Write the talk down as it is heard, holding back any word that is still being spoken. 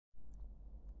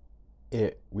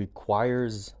It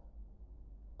requires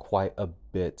quite a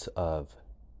bit of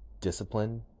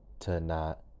discipline to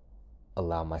not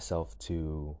allow myself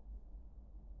to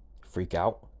freak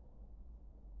out.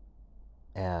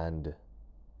 And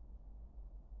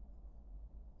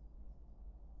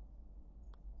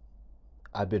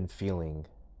I've been feeling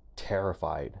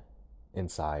terrified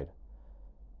inside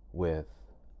with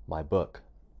my book.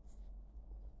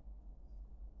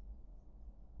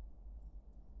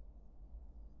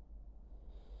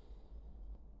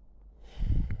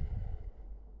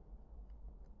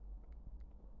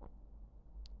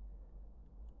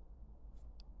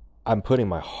 I'm putting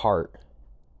my heart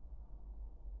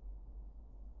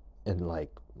and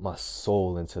like my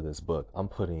soul into this book. I'm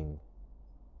putting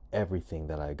everything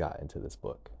that I got into this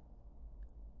book.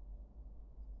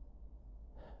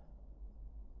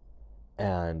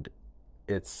 And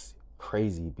it's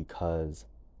crazy because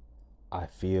I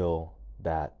feel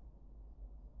that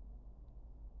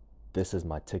this is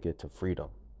my ticket to freedom.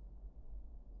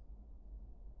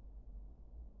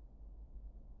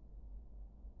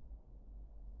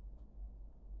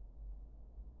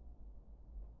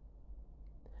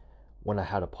 When I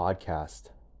had a podcast,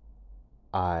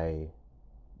 I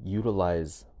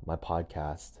utilize my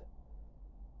podcast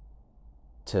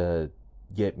to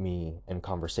get me in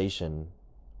conversation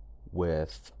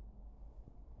with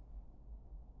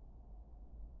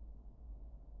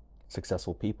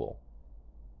successful people.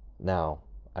 Now,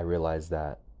 I realize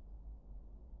that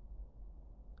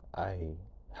I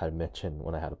had mentioned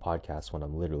when I had a podcast, when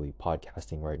I'm literally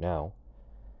podcasting right now.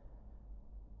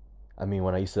 I mean,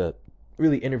 when I used to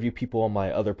really interview people on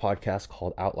my other podcast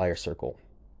called Outlier Circle.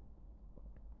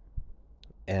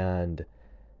 And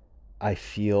I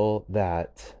feel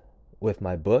that with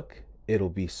my book, it'll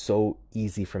be so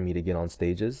easy for me to get on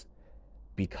stages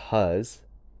because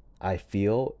I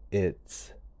feel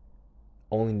it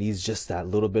only needs just that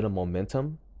little bit of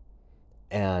momentum.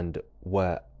 And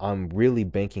what I'm really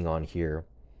banking on here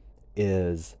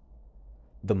is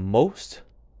the most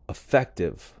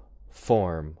effective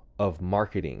form of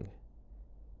marketing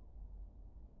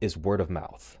is word of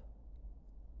mouth.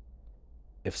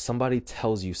 If somebody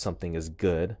tells you something is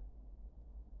good,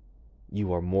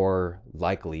 you are more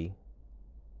likely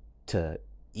to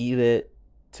eat it,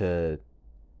 to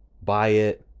buy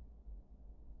it,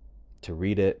 to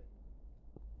read it,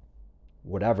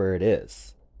 whatever it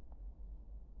is.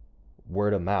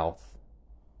 Word of mouth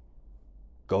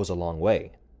goes a long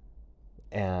way.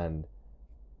 And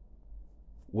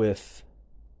with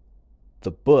the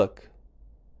book,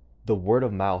 the word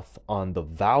of mouth on the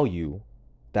value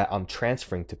that I'm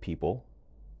transferring to people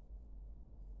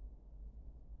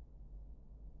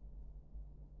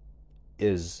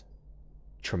is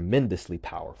tremendously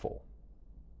powerful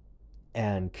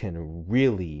and can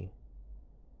really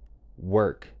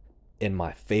work in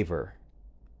my favor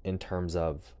in terms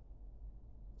of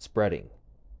spreading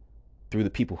through the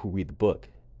people who read the book.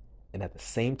 And at the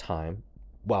same time,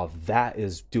 while that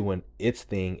is doing its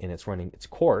thing and it's running its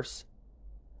course,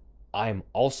 I'm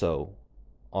also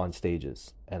on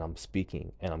stages and I'm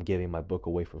speaking and I'm giving my book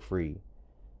away for free.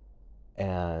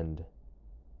 And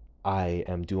I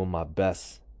am doing my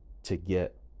best to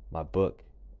get my book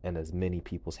in as many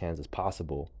people's hands as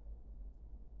possible.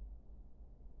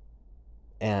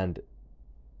 And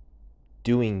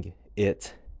doing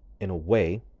it in a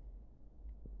way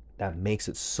that makes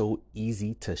it so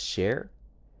easy to share.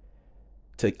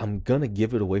 I'm gonna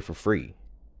give it away for free.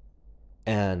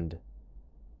 And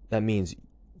that means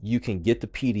you can get the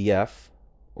PDF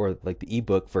or like the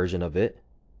ebook version of it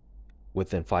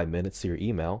within 5 minutes to your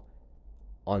email,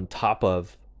 on top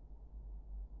of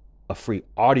a free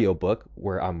audiobook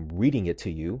where I'm reading it to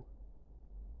you.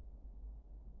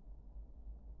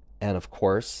 And of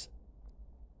course,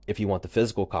 if you want the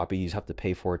physical copy, you just have to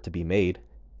pay for it to be made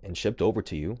and shipped over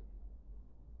to you.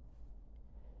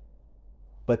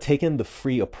 But taking the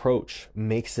free approach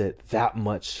makes it that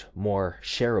much more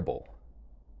shareable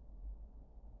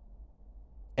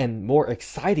and more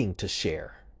exciting to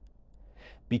share,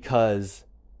 because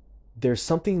there's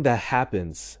something that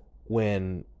happens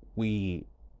when we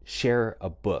share a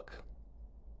book.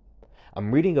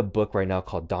 I'm reading a book right now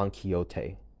called Don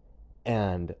Quixote,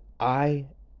 and I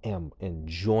am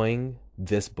enjoying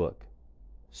this book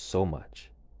so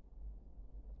much.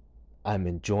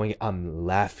 I'm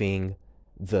laughing.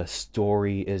 The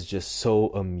story is just so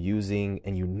amusing,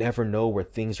 and you never know where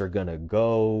things are gonna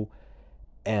go.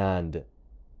 And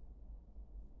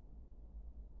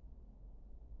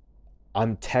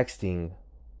I'm texting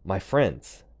my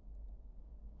friends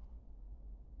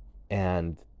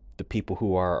and the people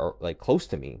who are like close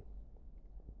to me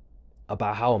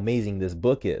about how amazing this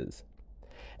book is.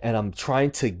 And I'm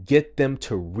trying to get them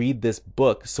to read this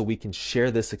book so we can share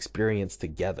this experience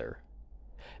together,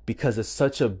 because it's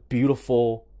such a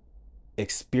beautiful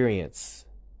experience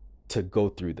to go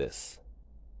through this.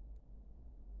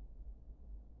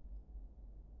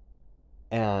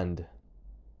 And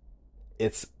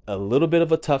it's a little bit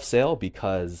of a tough sale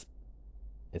because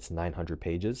it's 900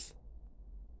 pages,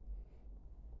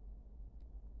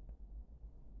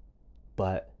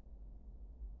 but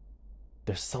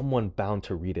there's someone bound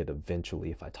to read it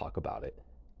eventually if I talk about it.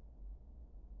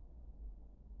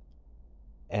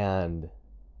 And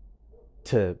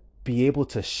to be able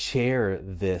to share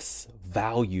this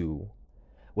value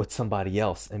with somebody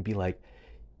else and be like,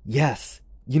 yes,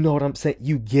 you know what I'm saying?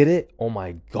 You get it? Oh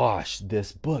my gosh,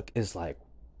 this book is like,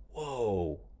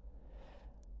 whoa.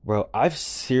 Bro, I've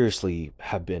seriously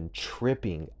have been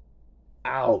tripping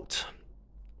out.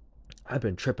 I've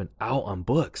been tripping out on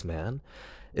books, man.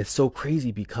 It's so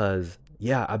crazy because,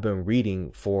 yeah, I've been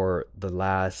reading for the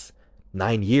last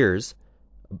 9 years,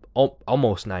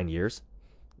 almost 9 years.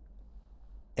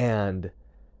 And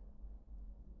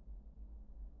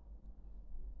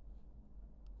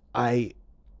I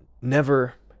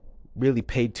never really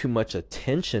paid too much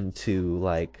attention to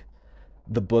like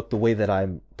the book the way that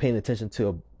I'm paying attention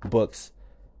to books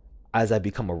as I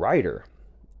become a writer.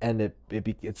 And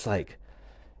it's like,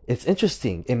 it's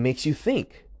interesting. It makes you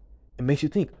think. It makes you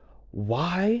think,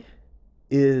 why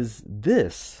is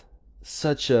this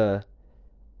such a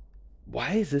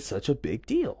why is this such a big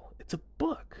deal? It's a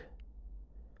book.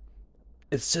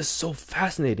 It's just so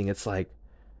fascinating. It's like,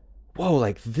 whoa,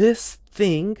 like this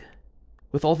thing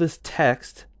with all this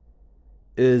text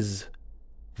is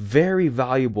very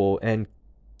valuable and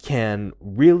can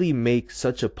really make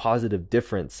such a positive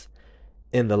difference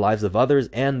in the lives of others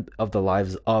and of the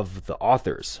lives of the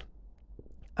authors.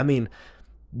 I mean,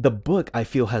 the book I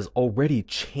feel has already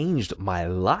changed my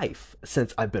life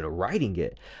since I've been writing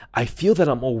it. I feel that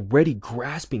I'm already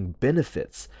grasping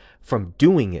benefits from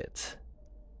doing it.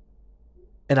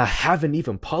 And I haven't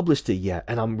even published it yet,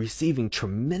 and I'm receiving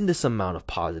tremendous amount of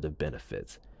positive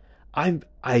benefits. I'm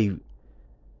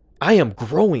I am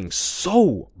growing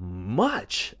so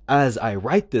much as I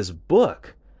write this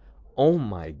book. Oh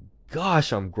my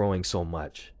gosh, I'm growing so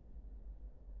much.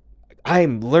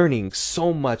 I'm learning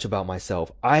so much about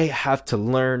myself. I have to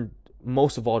learn,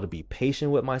 most of all, to be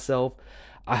patient with myself.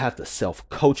 I have to self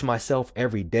coach myself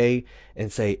every day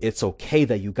and say, it's okay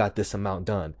that you got this amount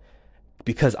done.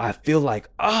 Because I feel like,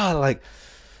 I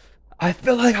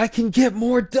feel like I can get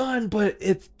more done, but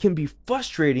it can be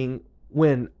frustrating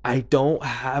when I don't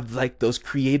have like those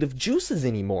creative juices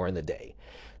anymore in the day.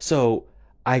 So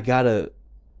I gotta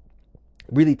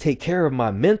really take care of my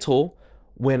mental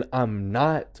when I'm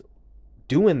not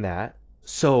doing that,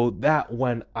 so that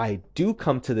when I do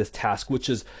come to this task, which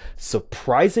is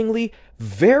surprisingly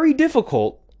very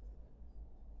difficult,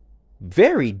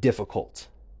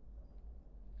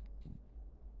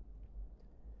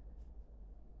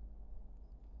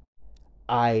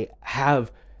 I have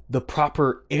the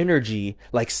proper energy,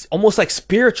 like almost like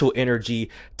spiritual energy,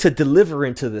 to deliver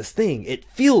into this thing. It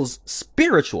feels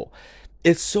spiritual.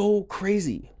 It's so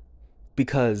crazy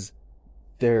because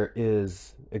there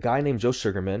is a guy named Joe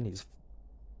Sugarman. He's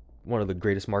one of the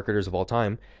greatest marketers of all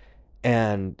time,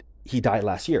 and he died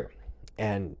last year.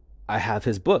 And I have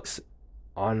his books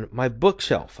on my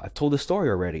bookshelf. I've told the story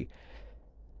already.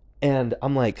 And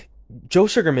I'm like, Joe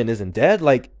Sugarman isn't dead.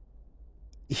 Like,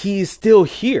 he's still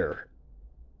here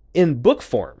in book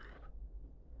form.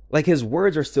 Like, his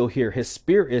words are still here. His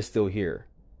spirit is still here.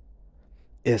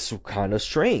 It's kind of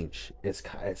strange. It's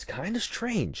kind of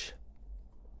strange.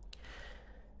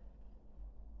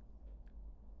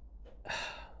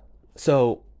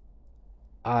 So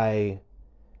I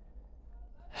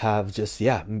have just,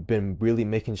 yeah, been really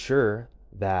making sure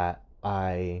that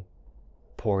I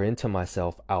pour into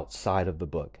myself outside of the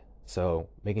book. So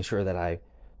making sure that I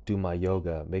do my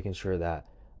yoga, making sure that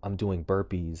I'm doing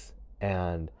burpees,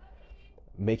 and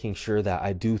making sure that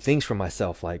I do things for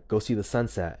myself, like go see the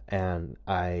sunset. And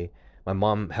my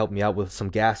mom helped me out with some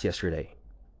gas yesterday.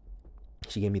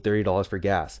 She gave me $30 for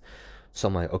gas. So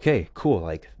I'm like, okay, cool.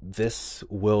 Like this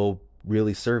will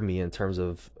really serve me in terms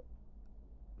of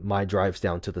my drives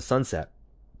down to the sunset.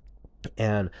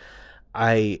 And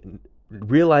I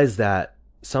realize that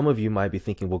some of you might be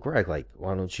thinking, well, Greg, like,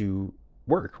 why don't you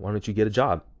work? Why don't you get a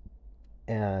job?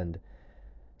 And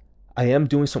I am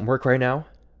doing some work right now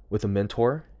with a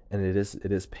mentor, and it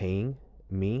is paying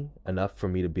me enough for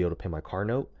me to be able to pay my car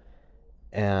note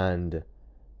and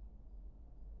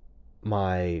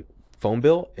my phone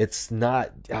bill. It's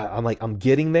not, I'm like, I'm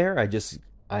getting there.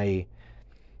 I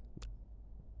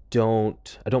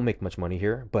I don't make much money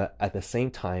here, but at the same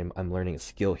time I'm learning a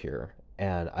skill here,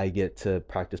 and I get to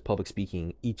practice public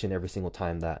speaking each and every single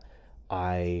time that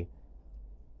I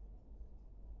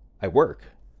I work.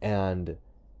 And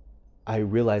I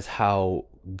realize how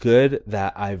good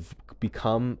that I've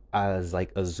become as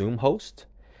like a Zoom host,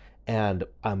 and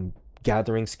I'm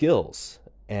gathering skills,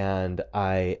 and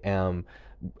I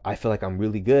feel like I'm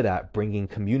really good at bringing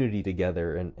community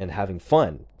together and having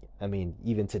fun. I mean,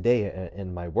 even today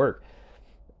in my work,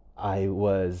 I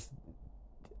was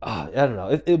I don't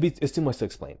know. It's too much to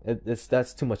explain.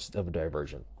 That's too much of a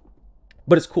diversion.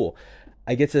 But it's cool.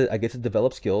 I get to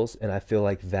develop skills, and I feel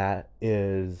like that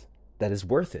is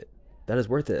worth it. That is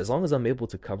worth it. As long as I'm able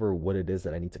to cover what it is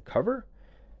that I need to cover.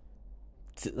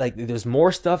 Like there's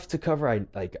more stuff to cover.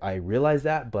 I realize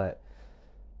that, but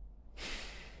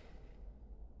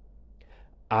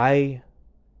I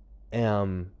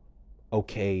am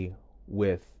okay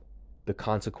with the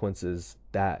consequences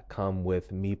that come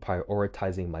with me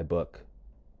prioritizing my book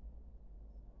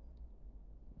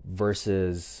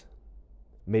versus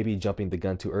maybe jumping the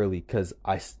gun too early, because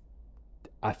I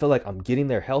feel like I'm getting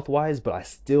there health wise, but I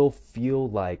still feel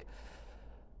like,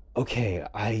 okay,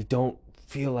 I don't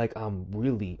feel like I'm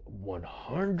really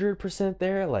 100%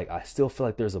 there. Like I still feel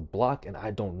like there's a block, and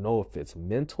I don't know if it's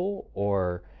mental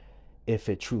or if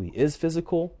it truly is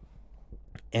physical.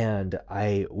 And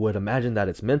I would imagine that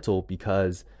it's mental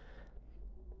because,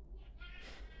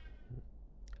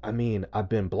 I mean, I've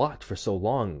been blocked for so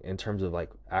long in terms of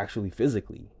like actually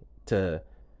physically to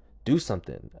do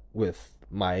something with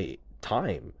my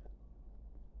time.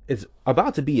 It's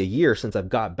about to be a year since I've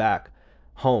got back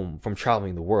home from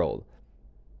traveling the world.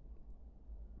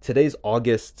 Today's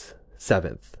August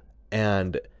 7th,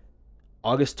 and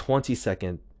August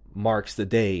 22nd marks the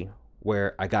day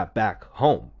where I got back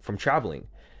home from traveling.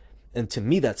 And to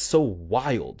me, that's so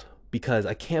wild because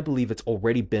I can't believe it's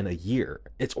already been a year.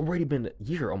 It's already been a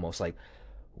year almost. Like,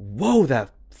 whoa,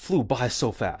 that flew by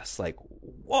so fast. Like,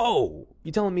 whoa,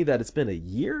 you telling me that it's been a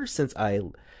year since I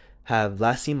have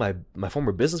last seen my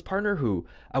former business partner, who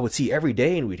I would see every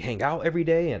day and we'd hang out every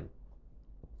day. And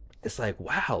it's like,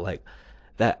 wow, like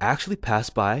that actually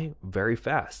passed by very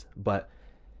fast. But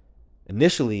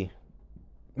initially,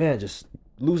 man, just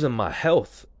losing my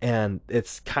health, and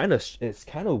it's kind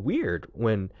of weird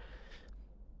when,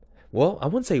 well, I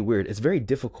wouldn't say weird. It's very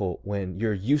difficult when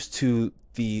you're used to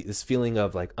this feeling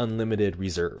of like unlimited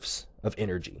reserves of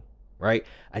energy, right?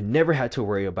 I never had to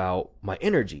worry about my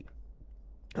energy.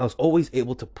 I was always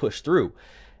able to push through.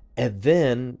 And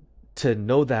then to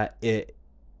know that it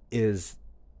is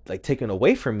like taken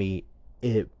away from me,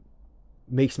 it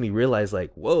makes me realize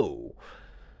like, whoa,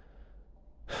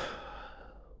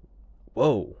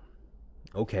 whoa,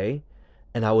 okay.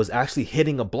 And I was actually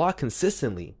hitting a block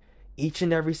consistently each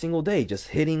and every single day, just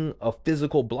hitting a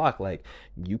physical block. Like,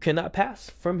 you cannot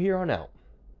pass from here on out.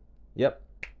 Yep,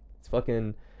 it's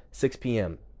fucking 6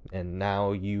 p.m. and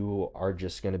now you are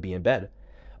just gonna be in bed.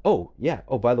 Oh yeah.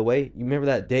 Oh, by the way, you remember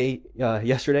that day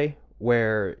yesterday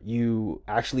where you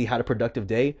actually had a productive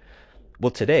day?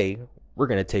 Well, today we're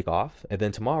going to take off, and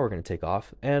then tomorrow we're going to take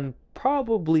off, and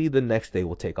probably the next day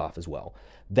we'll take off as well.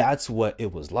 That's what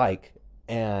it was like.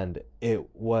 And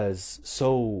it was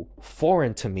so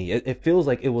foreign to me. It feels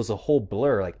like it was a whole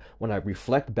blur. Like when I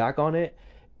reflect back on it,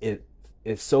 it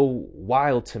it's so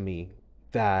wild to me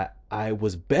that I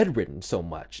was bedridden so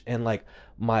much, and like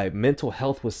my mental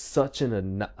health was such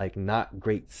in a like not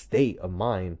great state of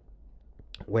mind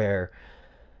where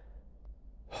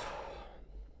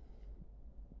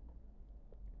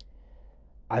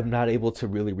I'm not able to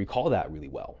really recall that really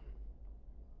well.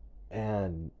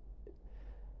 And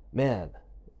man,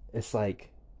 it's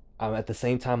like I'm at the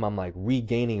same time I'm like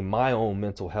regaining my own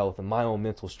mental health and my own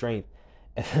mental strength.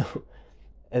 And,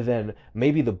 and then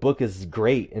maybe the book is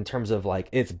great in terms of like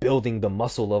it's building the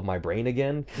muscle of my brain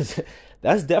again, because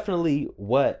that's definitely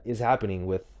what is happening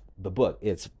with the book.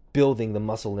 It's building the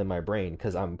muscle in my brain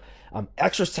because I'm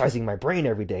exercising my brain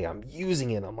every day. I'm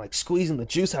using it. I'm like squeezing the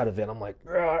juice out of it. I'm like,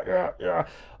 yeah, yeah, yeah.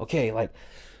 Okay, like,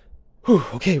 whew,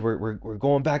 okay, we're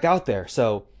going back out there.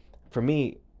 So for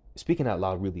me, speaking out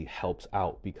loud really helps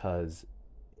out because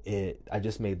I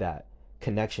just made that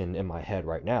connection in my head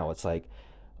right now. It's like,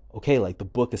 okay, like the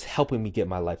book is helping me get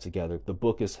my life together. The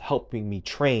book is helping me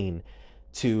train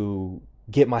to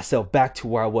get myself back to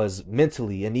where I was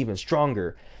mentally and even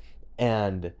stronger,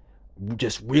 and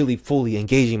just really fully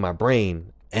engaging my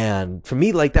brain. And for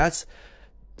me, like that's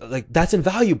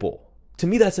invaluable. To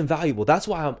me, that's invaluable. That's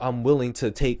why I'm willing to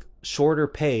take shorter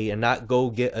pay and not go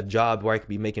get a job where I could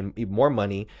be making more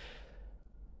money,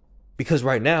 because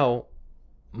right now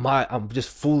I'm just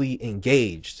fully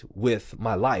engaged with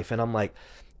my life. And I'm like,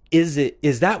 is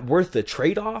that worth the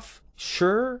trade-off?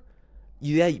 Sure.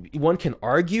 Yeah, one can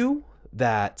argue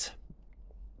that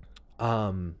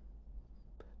um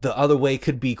the other way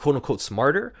could be quote unquote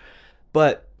smarter,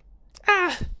 but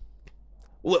ah,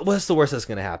 what's the worst that's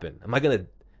gonna happen? Am I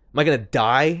gonna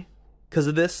die because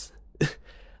of this?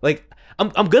 Like,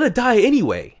 I'm gonna die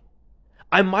anyway.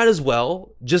 I might as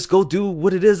well just go do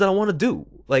what it is that I want to do.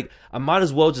 Like, I might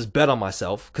as well just bet on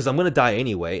myself because I'm gonna die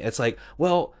anyway. It's like,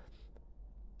 well,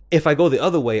 if I go the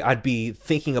other way, I'd be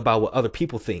thinking about what other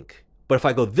people think. But if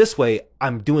I go this way,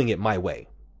 I'm doing it my way.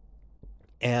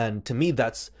 And to me,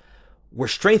 that's where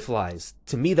strength lies.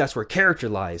 To me, that's where character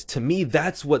lies. To me,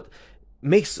 that's what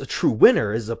makes a true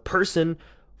winner, is a person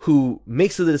who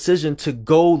makes the decision to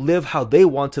go live how they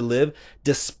want to live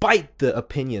despite the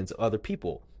opinions of other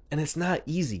people. And it's not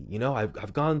easy.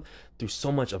 I've gone through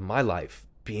so much of my life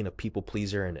being a people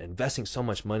pleaser and investing so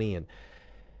much money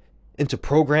into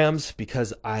programs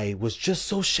because I was just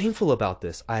so shameful about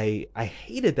this. I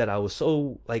hated that I was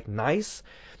so like nice,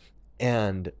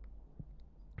 and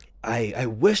I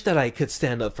wished that I could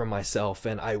stand up for myself,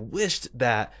 and I wish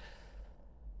I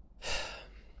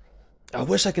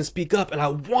could speak up, and I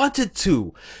wanted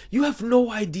to. You have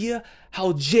no idea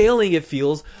how jailing it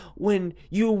feels when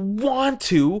you want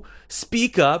to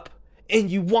speak up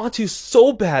and you want to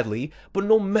so badly, but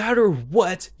no matter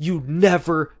what, you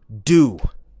never do.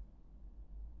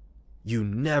 You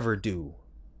never do.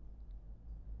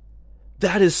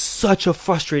 That is such a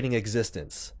frustrating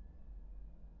existence.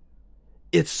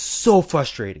 It's so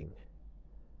frustrating.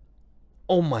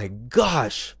 Oh my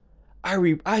gosh.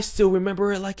 I still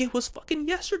remember it like it was fucking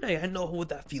yesterday. I know what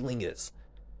that feeling is.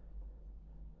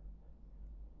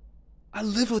 I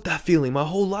lived with that feeling my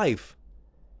whole life.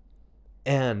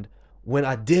 And when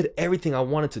I did everything I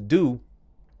wanted to do,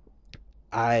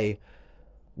 I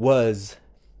was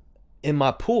in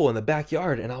my pool in the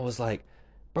backyard, and I was like,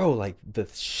 bro, like the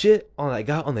shit on I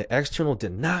got on the external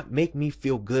did not make me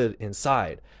feel good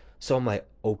inside. So I'm like,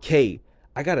 okay,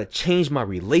 I gotta change my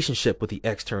relationship with the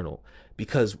external,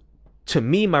 because to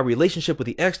me, my relationship with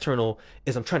the external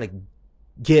is I'm trying to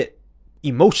get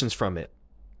emotions from it.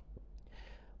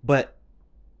 But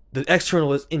the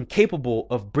external is incapable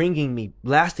of bringing me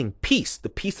lasting peace, the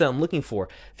peace that I'm looking for.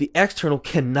 The external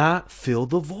cannot fill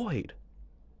the void.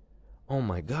 Oh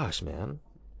my gosh, man.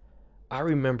 I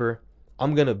remember,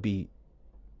 I'm going to be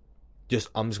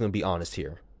I'm just going to be honest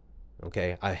here.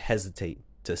 Okay? I hesitate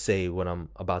to say what I'm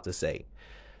about to say,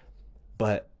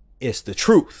 but it's the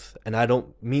truth. And I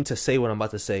don't mean to say what I'm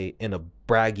about to say in a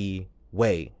braggy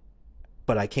way,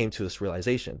 but I came to this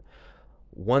realization.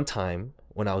 One time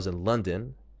when I was in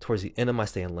London, towards the end of my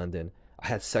stay in London, I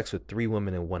had sex with 3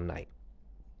 women in one night.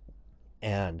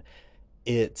 And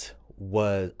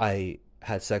I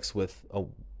had sex with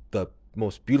the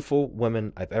most beautiful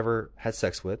woman I've ever had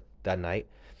sex with that night,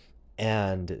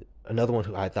 and another one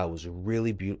who I thought was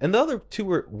really beautiful. And the other two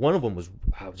one of them was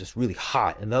just really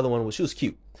hot, and the other one she was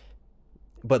cute.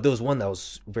 But there was one that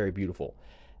was very beautiful.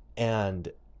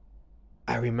 And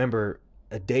I remember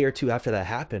a day or two after that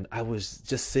happened, I was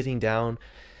just sitting down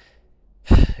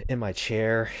in my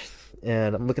chair,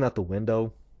 and I'm looking out the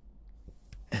window,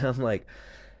 and I'm like,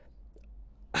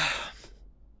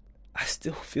 I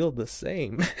still feel the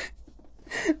same.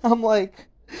 I'm like,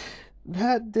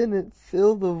 that didn't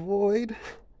fill the void.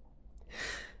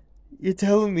 You're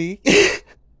telling me,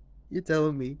 you're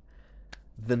telling me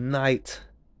the night,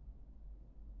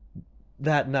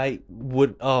 that night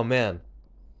would, oh man,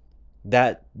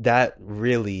 that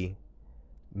really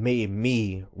made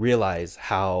me realize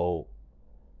how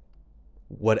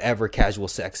whatever casual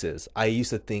sex is. I used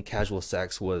to think casual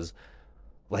sex was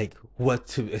like what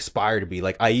to aspire to be.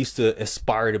 Like, I used to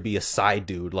aspire to be a side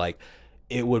dude. Like,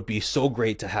 it would be so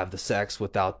great to have the sex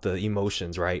without the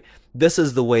emotions, right? This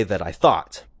is the way that I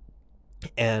thought.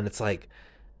 And it's like,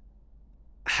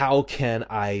 how can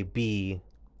I be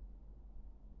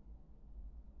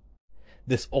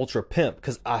this ultra pimp?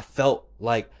 Because I felt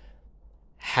like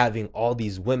having all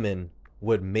these women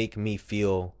would make me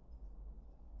feel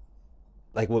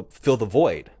like, would fill the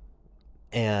void.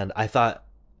 And I thought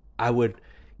I would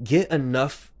get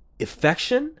enough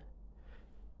affection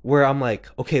where I'm like,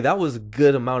 okay, that was a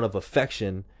good amount of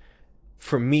affection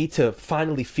for me to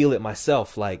finally feel it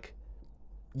myself. Like,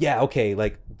 yeah, okay,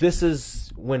 like this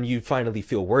is when you finally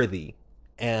feel worthy.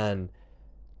 And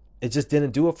it just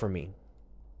didn't do it for me.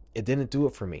 It didn't do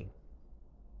it for me.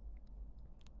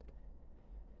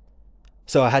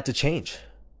 So I had to change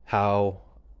how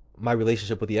my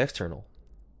relationship with the external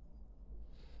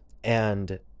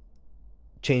and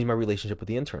change my relationship with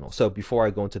the internal. So before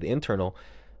I go into the internal,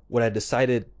 what I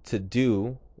decided to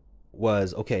do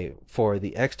was, okay, for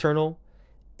the external,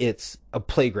 it's a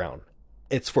playground.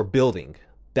 It's for building.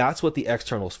 That's what the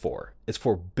external's for. It's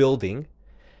for building.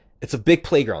 It's a big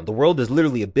playground. The world is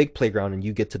literally a big playground and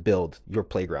you get to build your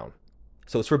playground.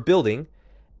 So it's for building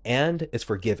and it's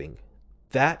for giving.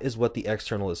 That is what the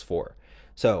external is for.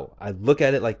 So I look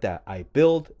at it like that. I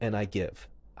build and I give.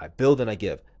 I build and I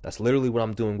give. That's literally what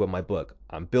I'm doing with my book.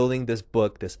 I'm building this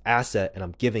book, this asset, and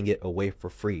I'm giving it away for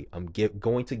free.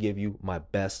 Going to give you my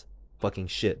best fucking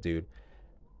shit, dude.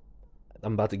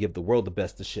 I'm about to give the world the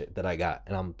best of shit that I got.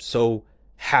 And I'm so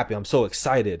happy. I'm so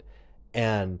excited.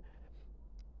 And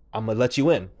I'm going to let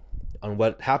you in on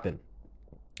what happened.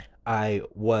 I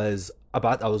was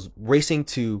racing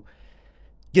to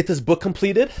get this book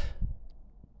completed,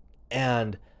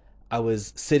 and I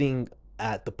was sitting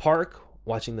at the park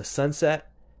watching the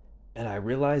sunset, and I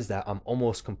realized that I'm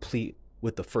almost complete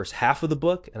with the first half of the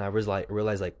book, and I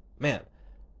realized like, man,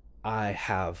 I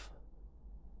have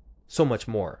so much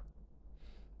more.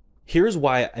 Here's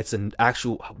why it's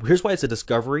a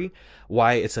discovery,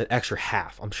 why it's an extra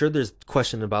half. I'm sure there's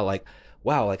question about like,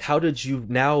 wow, like how did you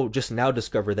just now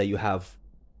discover that you have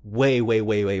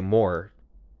way more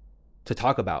to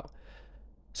talk about?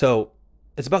 So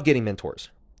it's about getting mentors,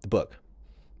 the book.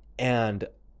 And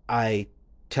I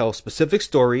tell specific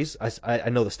stories. I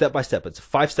know the step by step. It's a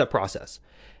 5-step process.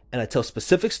 And I tell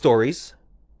specific stories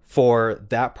for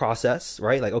that process,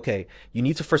 right? Like, okay, you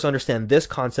need to first understand this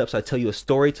concept. So I tell you a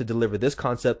story to deliver this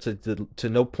concept to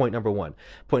know point number one.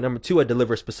 Point number two, I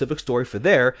deliver a specific story for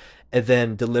there and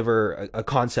then deliver a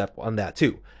concept on that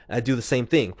too. And I do the same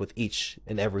thing with each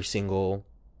and every single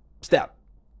step.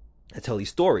 I tell these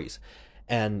stories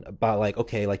and about like,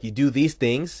 okay, like you do these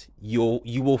things, you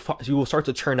will start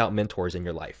to churn out mentors in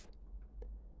your life.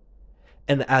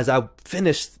 And as I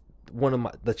finished one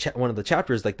of the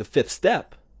chapters, like the 5th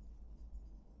step,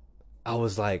 I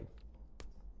was like,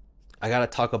 I got to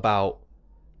talk about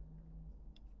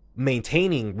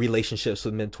maintaining relationships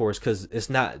with mentors, because it's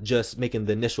not just making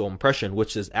the initial impression,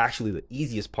 which is actually the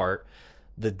easiest part.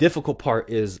 The difficult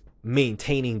part is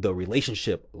maintaining the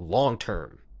relationship long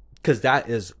term, because that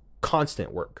is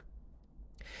constant work.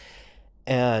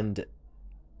 And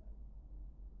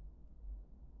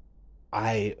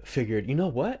I figured, you know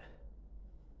what?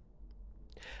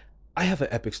 I have an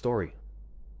epic story.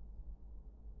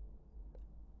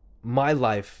 My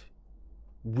life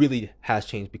really has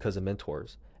changed because of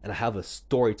mentors, and I have a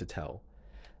story to tell.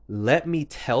 Let me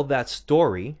tell that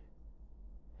story.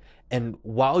 And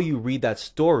while you read that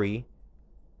story,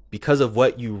 because of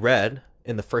what you read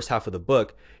in the first half of the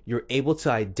book, you're able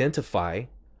to identify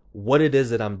what it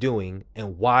is that I'm doing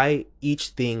and why each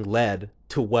thing led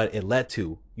to what it led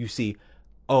to. You see,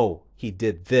 oh, he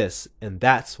did this, and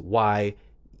that's why.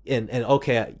 And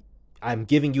okay, I'm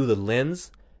giving you the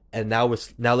lens, and now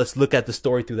let's look at the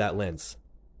story through that lens.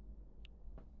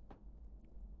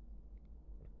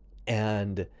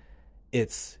 And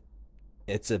it's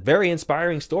it's a very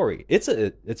inspiring story. It's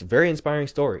a very inspiring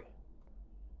story.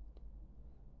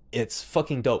 It's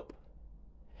fucking dope.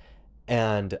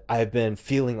 And I've been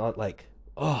feeling like,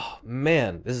 oh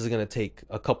man, this is gonna take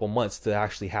a couple months to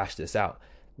actually hash this out.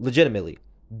 Legitimately,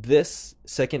 this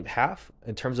second half,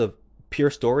 in terms of pure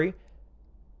story,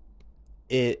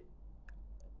 it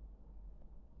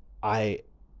I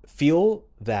feel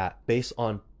that based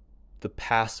on the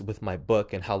past with my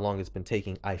book and how long it's been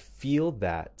taking, I feel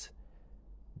that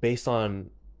based on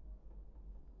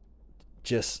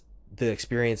just the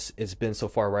experience it's been so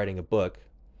far writing a book,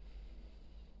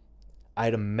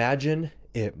 I'd imagine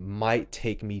it might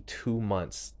take me 2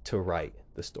 months to write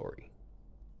the story.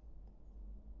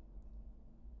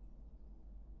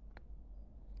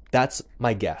 That's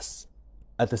my guess.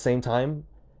 At the same time,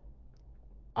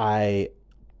 I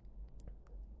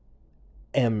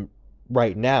am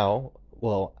right now,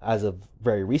 well, as of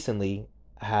very recently,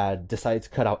 had decided to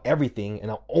cut out everything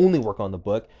and I'll only work on the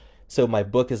book. So my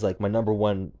book is like my number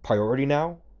one priority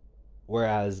now,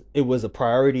 whereas it was a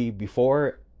priority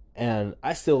before, and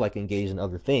I still like engage in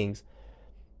other things,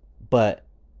 but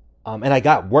and I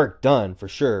got work done for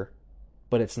sure,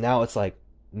 but it's like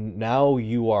now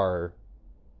you are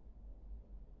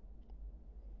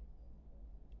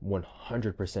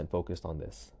 100% focused on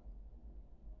this.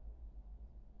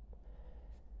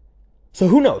 So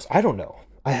who knows? I don't know.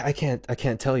 I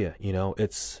can't tell you. You know,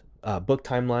 it's book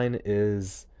timeline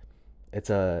is it's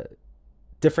a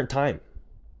different time.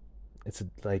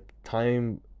 Like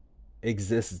time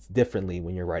exists differently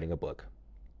when you're writing a book.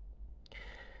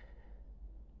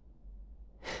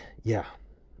 Yeah,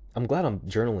 I'm glad I'm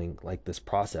journaling like this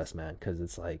process, man, because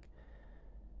it's like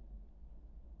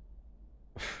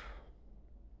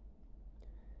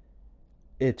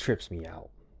it trips me out.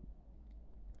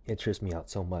 It trips me out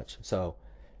so much. So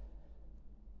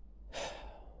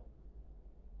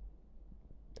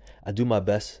I do my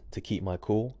best to keep my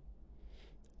cool,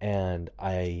 and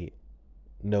I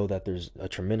know that there's a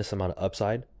tremendous amount of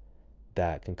upside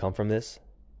that can come from this,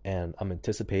 and I'm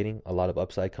anticipating a lot of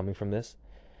upside coming from this.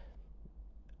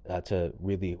 To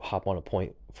really hop on a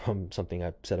point from something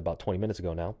I said about 20 minutes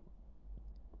ago now,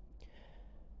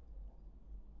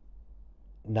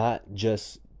 not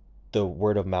just the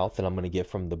word of mouth that I'm going to get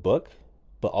from the book,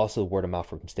 but also word of mouth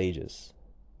from stages.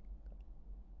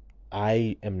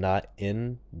 I am not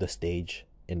in the stage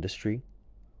industry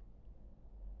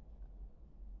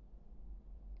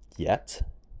yet.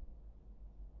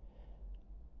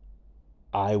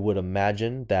 I would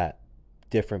imagine that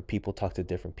different people talk to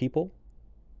different people,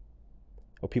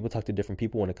 or people talk to different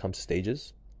people when it comes to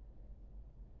stages.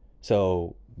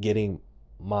 So getting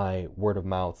my word of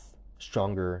mouth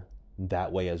stronger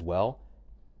that way as well.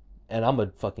 And I'm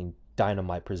a fucking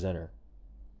dynamite presenter.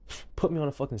 Put me on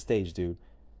a fucking stage, dude.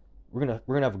 We're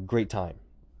gonna have a great time.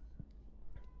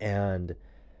 And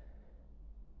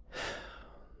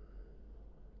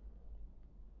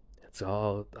it's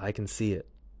all I can see it.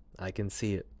 I can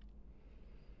see it.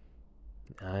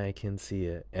 I can see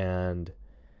it. And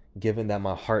given that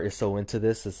my heart is so into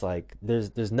this, it's like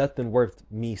there's nothing worth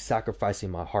me sacrificing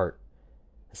my heart.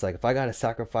 It's like if I gotta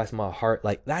sacrifice my heart,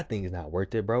 like that thing is not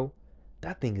worth it, bro.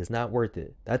 That thing is not worth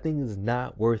it. That thing is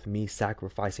not worth me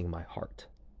sacrificing my heart.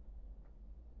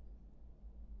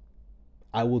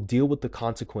 I will deal with the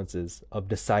consequences of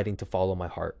deciding to follow my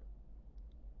heart.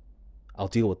 I'll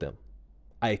deal with them.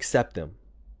 I accept them.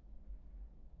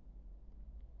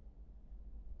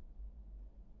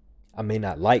 I may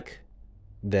not like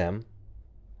them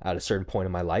at a certain point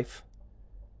in my life,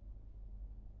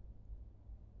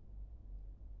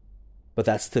 but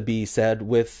that's to be said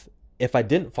with if I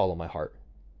didn't follow my heart.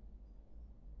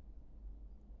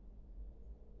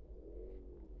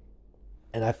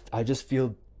 And I just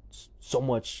feel so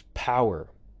much power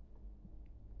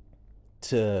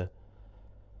to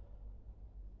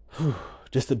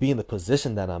just to be in the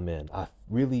position that I'm in.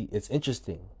 It's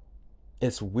interesting.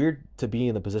 It's weird to be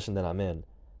in the position that I'm in.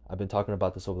 I've been talking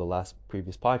about this over the last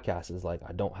previous podcasts. Is like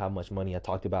I don't have much money. I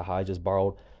talked about how I just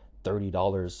borrowed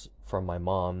 $30 from my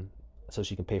mom so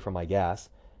she can pay for my gas.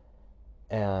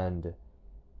 And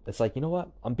it's like, you know what?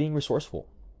 I'm being resourceful.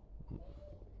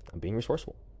 I'm being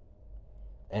resourceful.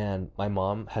 And my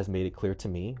mom has made it clear to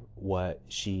me what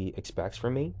she expects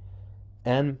from me.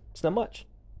 And it's not much.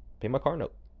 Pay my car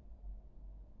note.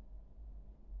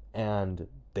 And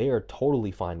they are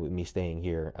totally fine with me staying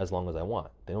here as long as I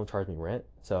want. They don't charge me rent.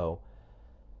 So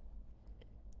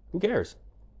who cares?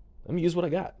 Let me use what I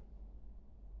got.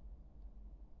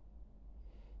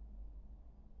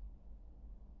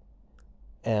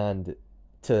 And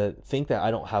to think that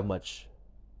I don't have much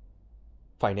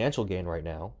financial gain right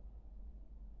now,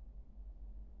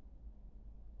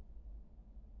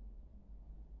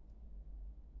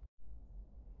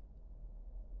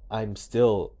 I'm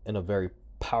still in a very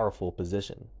powerful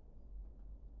position.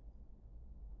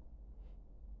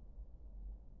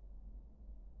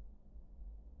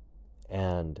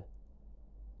 And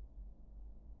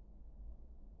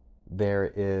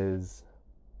there is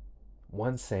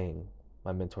one saying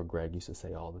my mentor Greg used to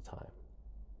say all the time.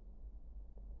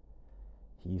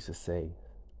 He used to say,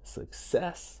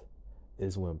 success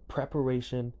is when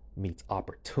preparation meets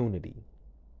opportunity.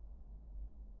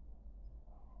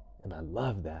 And I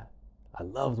love that. I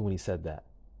loved when he said that.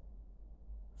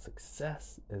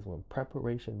 Success is when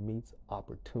preparation meets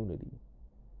opportunity.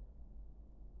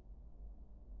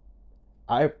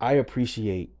 I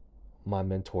appreciate my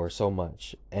mentor so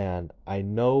much. And I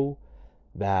know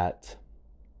that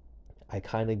I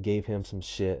kind of gave him some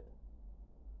shit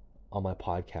on my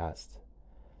podcast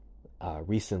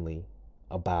recently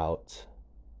about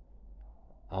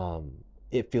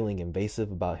it feeling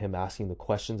invasive, about him asking the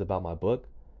questions about my book.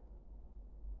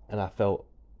 And I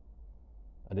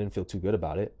didn't feel too good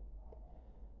about it.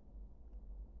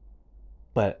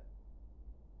 But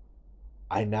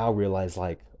I now realize,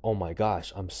 like, oh my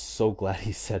gosh, I'm so glad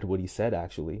he said what he said,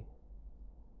 actually.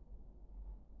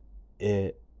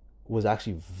 It was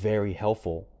actually very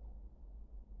helpful.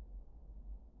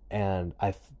 And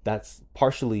that's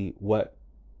partially what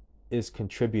is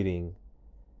contributing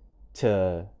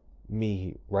to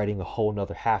me writing a whole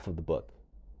nother half of the book.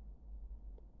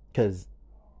 Because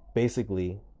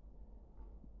basically,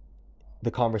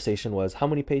 the conversation was, how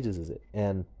many pages is it?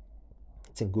 And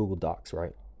it's in Google Docs,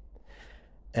 right?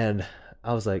 And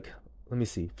I was like, let me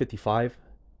see, 55?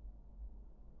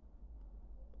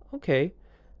 Okay.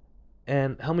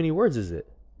 And how many words is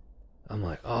it? I'm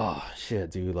like, oh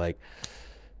shit, dude. Like,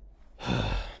 and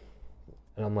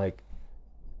I'm like,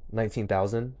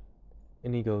 19,000.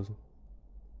 And he goes,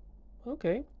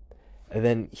 okay. And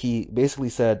then he basically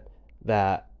said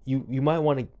that you might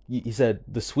want to. He said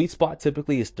the sweet spot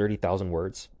typically is 30,000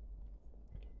 words,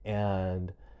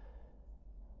 and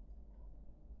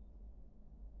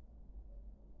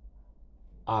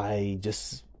I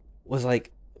just was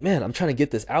like, man, I'm trying to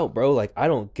get this out, bro. Like, I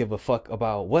don't give a fuck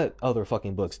about what other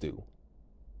fucking books do.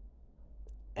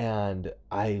 And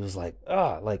I was like,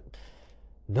 like,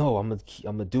 no, I'm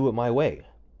gonna do it my way.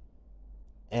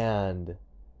 And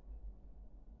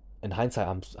in hindsight,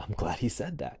 I'm glad he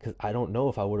said that because I don't know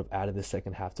if I would have added the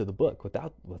second half to the book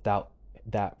without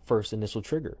that first initial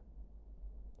trigger.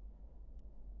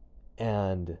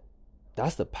 And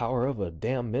that's the power of a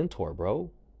damn mentor, bro.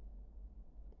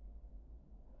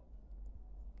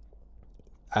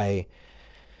 I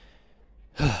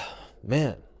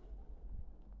man,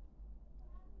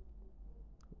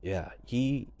 yeah,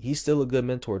 he's still a good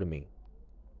mentor to me.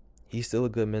 He's still a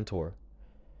good mentor.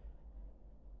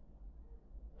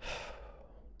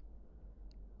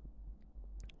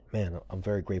 Man, I'm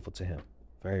very grateful to him.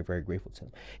 Very, very grateful to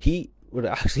him. He would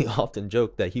actually often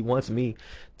joke that he wants me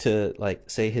to like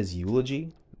say his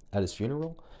eulogy at his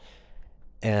funeral,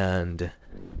 and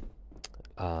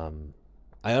um,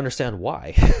 I understand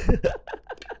why.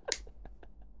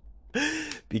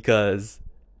 Because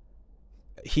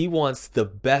he wants the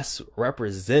best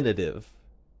representative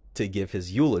to give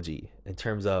his eulogy in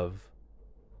terms of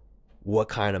what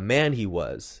kind of man he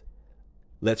was.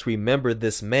 Let's remember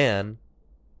this man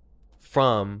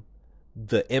from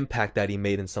the impact that he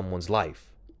made in someone's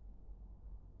life.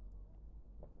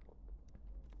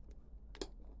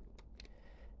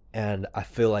 And I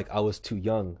feel like I was too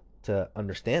young to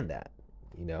understand that.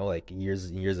 Like years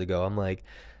and years ago, I'm like,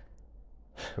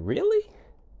 really?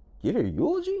 Give your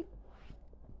eulogy?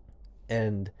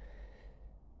 And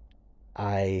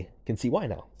I can see why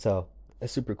now. So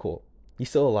that's super cool. He's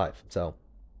still alive. So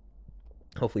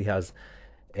hopefully he has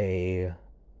a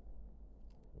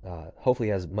hopefully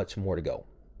he has much more to go.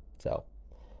 So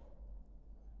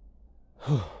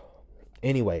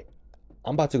anyway,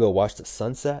 I'm about to go watch the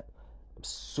sunset. I'm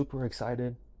super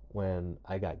excited. When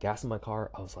I got gas in my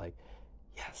car, I was like,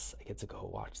 yes, I get to go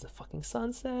watch the fucking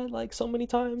sunset like so many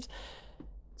times.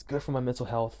 It's good for my mental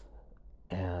health.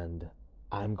 And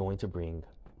I'm going to bring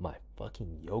my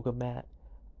fucking yoga mat.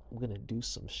 I'm going to do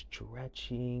some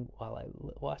stretching while I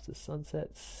watch the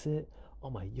sunset, sit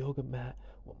on my yoga mat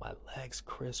with my legs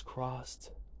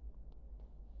crisscrossed.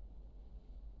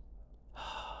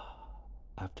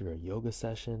 After a yoga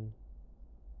session,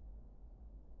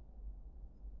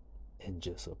 and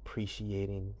just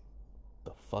appreciating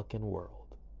the fucking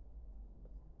world.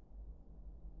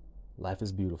 Life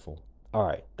is beautiful. All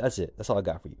right, that's it. That's all I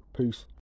got for you. Peace.